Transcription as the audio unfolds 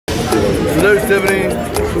Hello,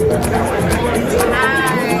 Stephanie.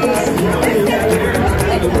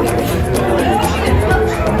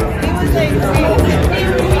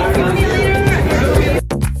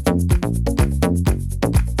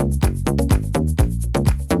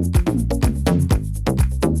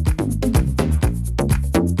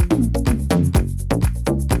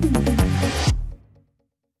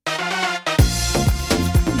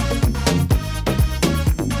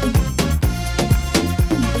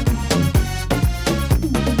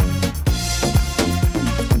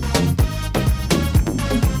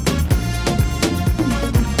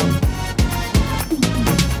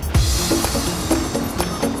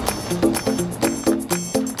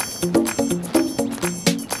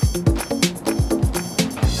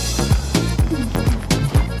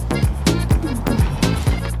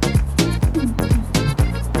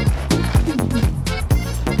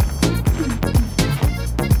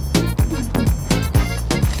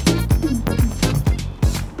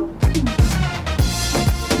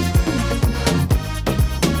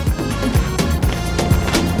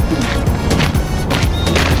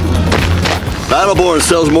 Battleborn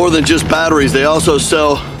sells more than just batteries. They also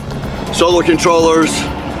sell solar controllers,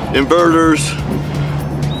 inverters,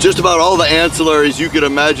 just about all the ancillaries you could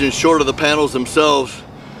imagine short of the panels themselves.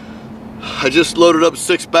 I just loaded up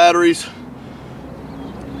 6 batteries.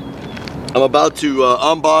 I'm about to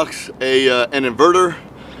unbox an inverter,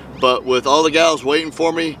 but with all the gals waiting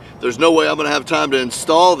for me, there's no way I'm gonna have time to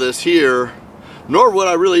install this here, nor would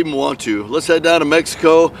I really even want to. Let's head down to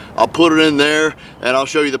Mexico. I'll put it in there and I'll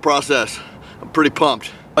show you the process. I'm pretty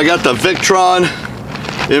pumped. I got the Victron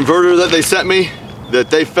inverter that they sent me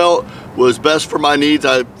that they felt was best for my needs.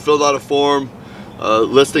 I filled out a form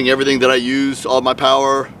listing everything that I use, all my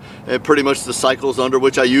power, and pretty much the cycles under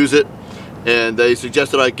which I use it. And they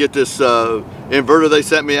suggested I get this inverter they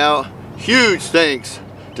sent me out. Huge thanks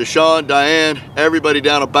to Sean, Diane, everybody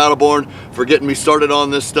down at Battleborn for getting me started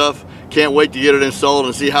on this stuff. Can't wait to get it installed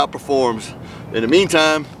and see how it performs. In the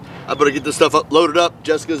meantime, I better get this stuff loaded up.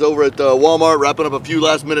 Jessica's over at Walmart wrapping up a few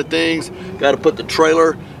last minute things. Got to put the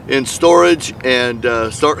trailer in storage and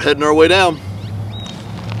start heading our way down.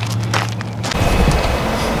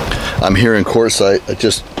 I'm here in Quartzsite. I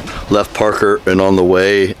just left Parker and on the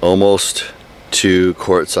way almost to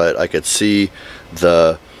Quartzsite, I could see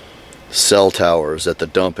the cell towers at the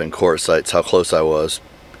dump in Quartzsite, how close I was.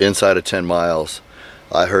 Inside of 10 miles,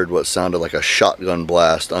 I heard what sounded like a shotgun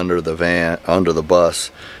blast under the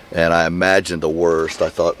bus, and I imagined the worst. I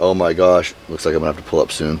thought, oh my gosh, looks like I'm gonna have to pull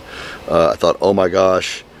up soon. I thought, oh my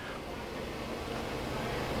gosh,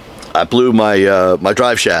 I blew my my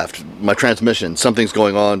drive shaft, my transmission. Something's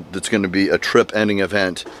going on that's gonna be a trip-ending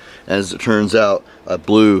event. And as it turns out, I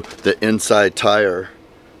blew the inside tire.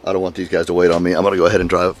 I don't want these guys to wait on me. I'm gonna go ahead and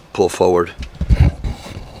pull forward.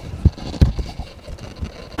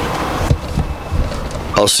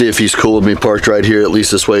 I'll see if he's cool with me parked right here. At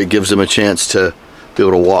least this way it gives him a chance to be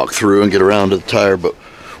able to walk through and get around to the tire. But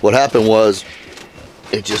what happened was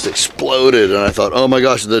it just exploded, and I thought, oh my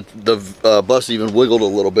gosh, the bus even wiggled a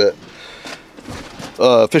little bit.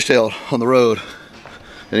 Fishtail on the road.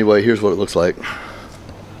 Anyway, here's what it looks like.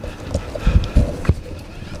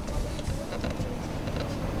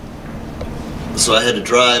 So I had to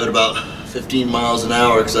drive at about 15 miles an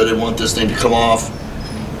hour because I didn't want this thing to come off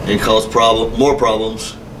and cause more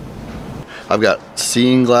problems. I've got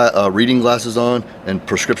reading glasses on and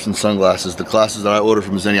prescription sunglasses. The glasses that I ordered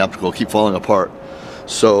from Zenny Optical keep falling apart.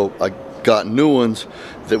 So I got new ones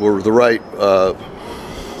that were the right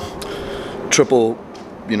triple,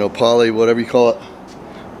 poly, whatever you call it.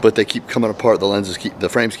 But they keep coming apart. The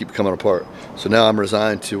frames keep coming apart. So now I'm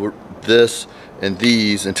resigned to this and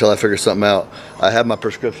these until I figure something out. I have my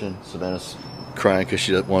prescription. Savannah's crying because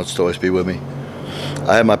she wants to always be with me.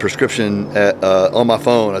 I have my prescription on my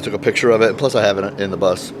phone. I took a picture of it, plus I have it in the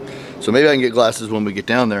bus. So maybe I can get glasses when we get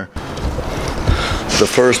down there. The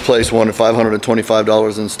first place wanted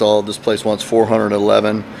 $525 installed. This place wants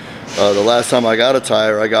 $411. The last time I got a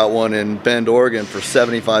tire, I got one in Bend, Oregon for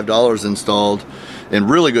 $75 installed in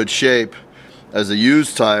really good shape as a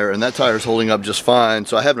used tire, and that tire is holding up just fine,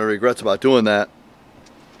 so I have no regrets about doing that.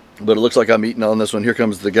 But it looks like I'm eating on this one. Here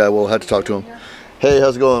comes the guy. We'll have to talk to him. Hey,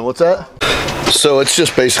 how's it going? What's that? So it's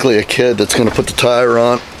just basically a kid that's going to put the tire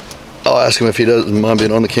on. I'll ask him if he doesn't mind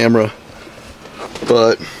being on the camera,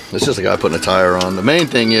 but it's just a guy putting a tire on. The main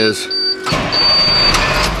thing is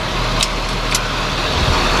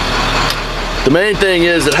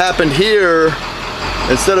it happened here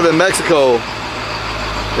instead of in Mexico,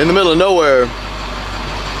 in the middle of nowhere.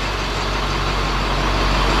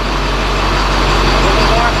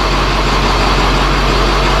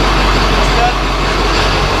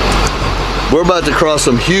 We're about to cross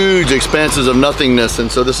some huge expanses of nothingness,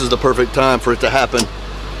 and so this is the perfect time for it to happen.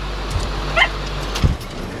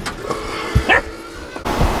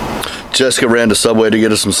 Jessica ran to Subway to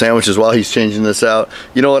get us some sandwiches while he's changing this out.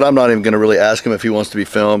 You know what, I'm not even gonna really ask him if he wants to be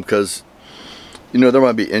filmed, because you know, there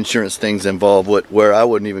might be insurance things involved where I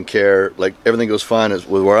wouldn't even care. Like, everything goes fine with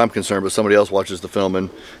where I'm concerned, but somebody else watches the film and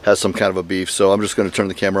has some kind of a beef. So I'm just gonna turn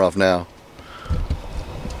the camera off now.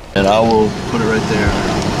 And I will put it right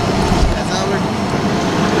there.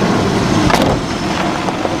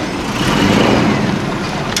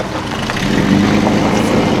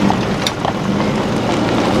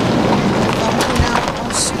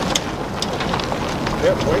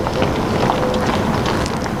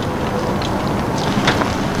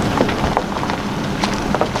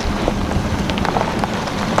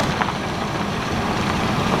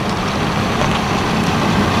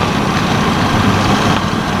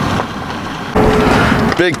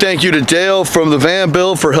 Big thank you to Dale from the van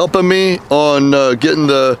build for helping me on getting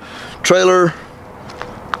the trailer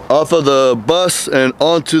off of the bus and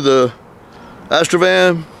onto the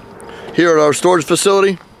Astrovan here at our storage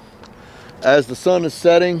facility. As the sun is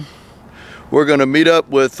setting, we're gonna meet up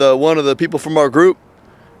with one of the people from our group,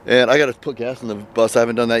 and I gotta put gas in the bus, I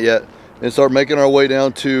haven't done that yet, and start making our way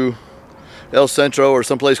down to El Centro or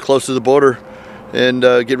someplace close to the border and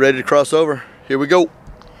get ready to cross over. Here we go.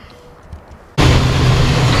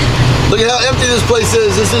 Look at how empty this place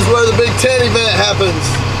is. This is where the Big Ten event happens.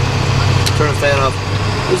 Turn the fan off.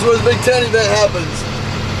 This is where the Big Ten event happens.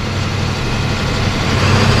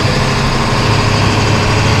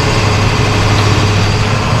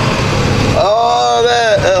 Oh,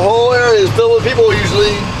 that whole area is filled with people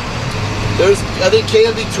usually. There's, I think,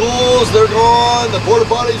 Candy Tools, they're gone. The porta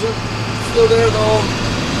potties are still there though.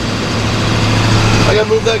 I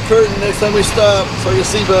gotta move that curtain next time we stop so I can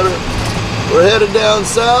see better. We're headed down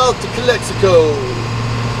south to Calexico.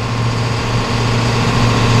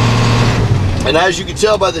 And as you can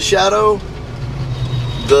tell by the shadow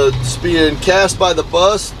that's being cast by the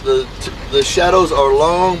bus, the shadows are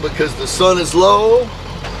long because the sun is low.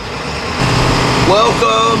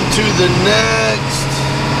 Welcome to the next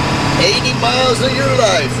 80 miles of your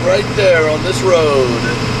life right there on this road.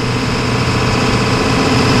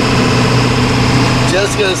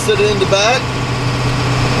 Jessica is sitting in the back.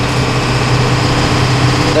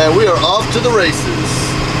 And we are off to the races.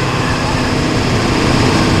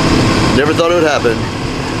 Never thought it would happen.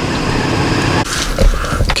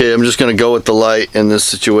 Okay, I'm just gonna go with the light in this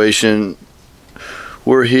situation.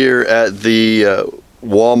 We're here at the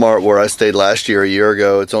Walmart where I stayed last year, a year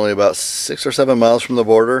ago. It's only about 6 or 7 miles from the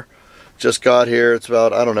border. Just got here, it's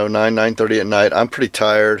about, I don't know, 9:30 at night. I'm pretty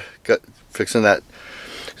tired,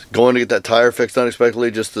 going to get that tire fixed unexpectedly,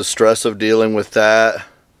 just the stress of dealing with that.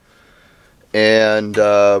 And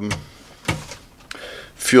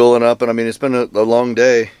fueling up, and I mean, it's been a long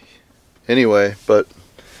day anyway, but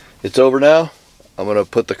it's over now. I'm gonna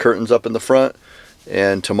put the curtains up in the front,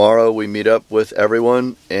 and tomorrow we meet up with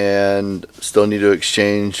everyone and still need to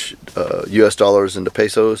exchange US dollars into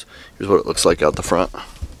pesos. Here's what it looks like out the front.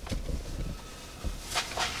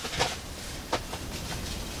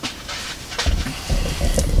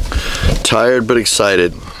 Tired but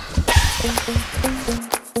excited.